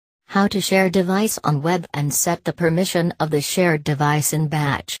How to share device on web and set the permission of the shared device in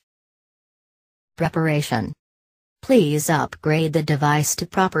batch. Preparation. Please upgrade the device to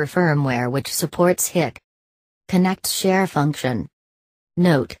proper firmware which supports Hikvision share function.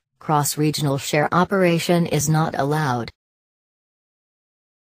 Note: cross-regional share operation is not allowed.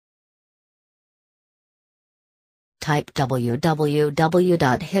 Type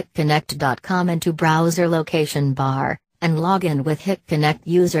www.hikconnect.com into browser location bar, and log in with Hikconnect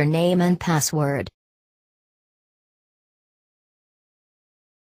username and password.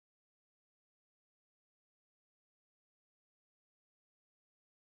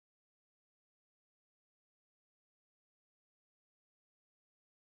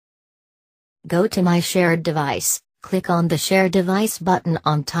 Go to My Shared Device, click on the Share Device button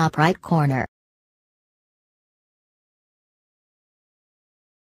on top right corner.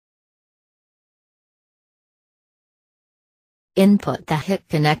 Input the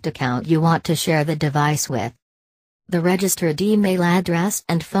Hikconnect account you want to share the device with. The registered email address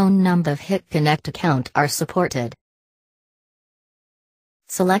and phone number of Hikconnect account are supported.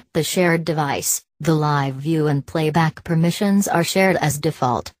 Select the shared device. The live view and playback permissions are shared as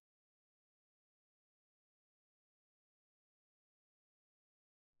default.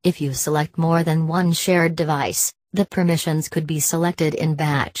 If you select more than one shared device, the permissions could be selected in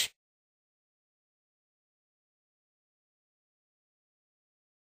batch.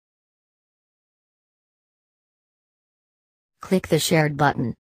 Click the Shared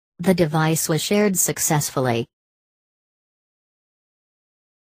button. The device was shared successfully.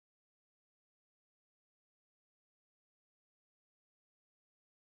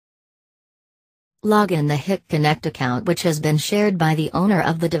 Log in the Hikconnect account which has been shared by the owner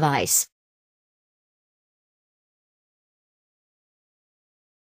of the device.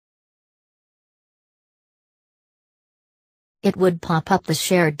 It would pop up the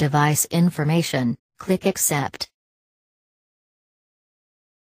shared device information. Click Accept.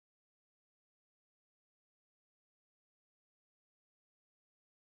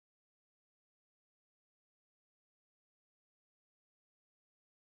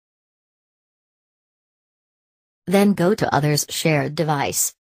 Then go to Others Shared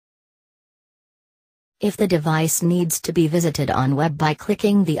Device. If the device needs to be visited on web by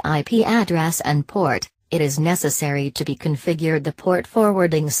clicking the IP address and port, it is necessary to be configured the port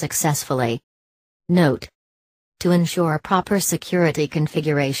forwarding successfully. Note: to ensure proper security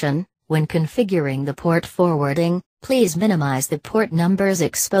configuration, when configuring the port forwarding, please minimize the port numbers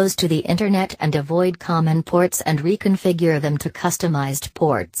exposed to the Internet and avoid common ports and reconfigure them to customized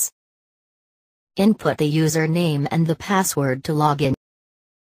ports. Input the username and the password to log in.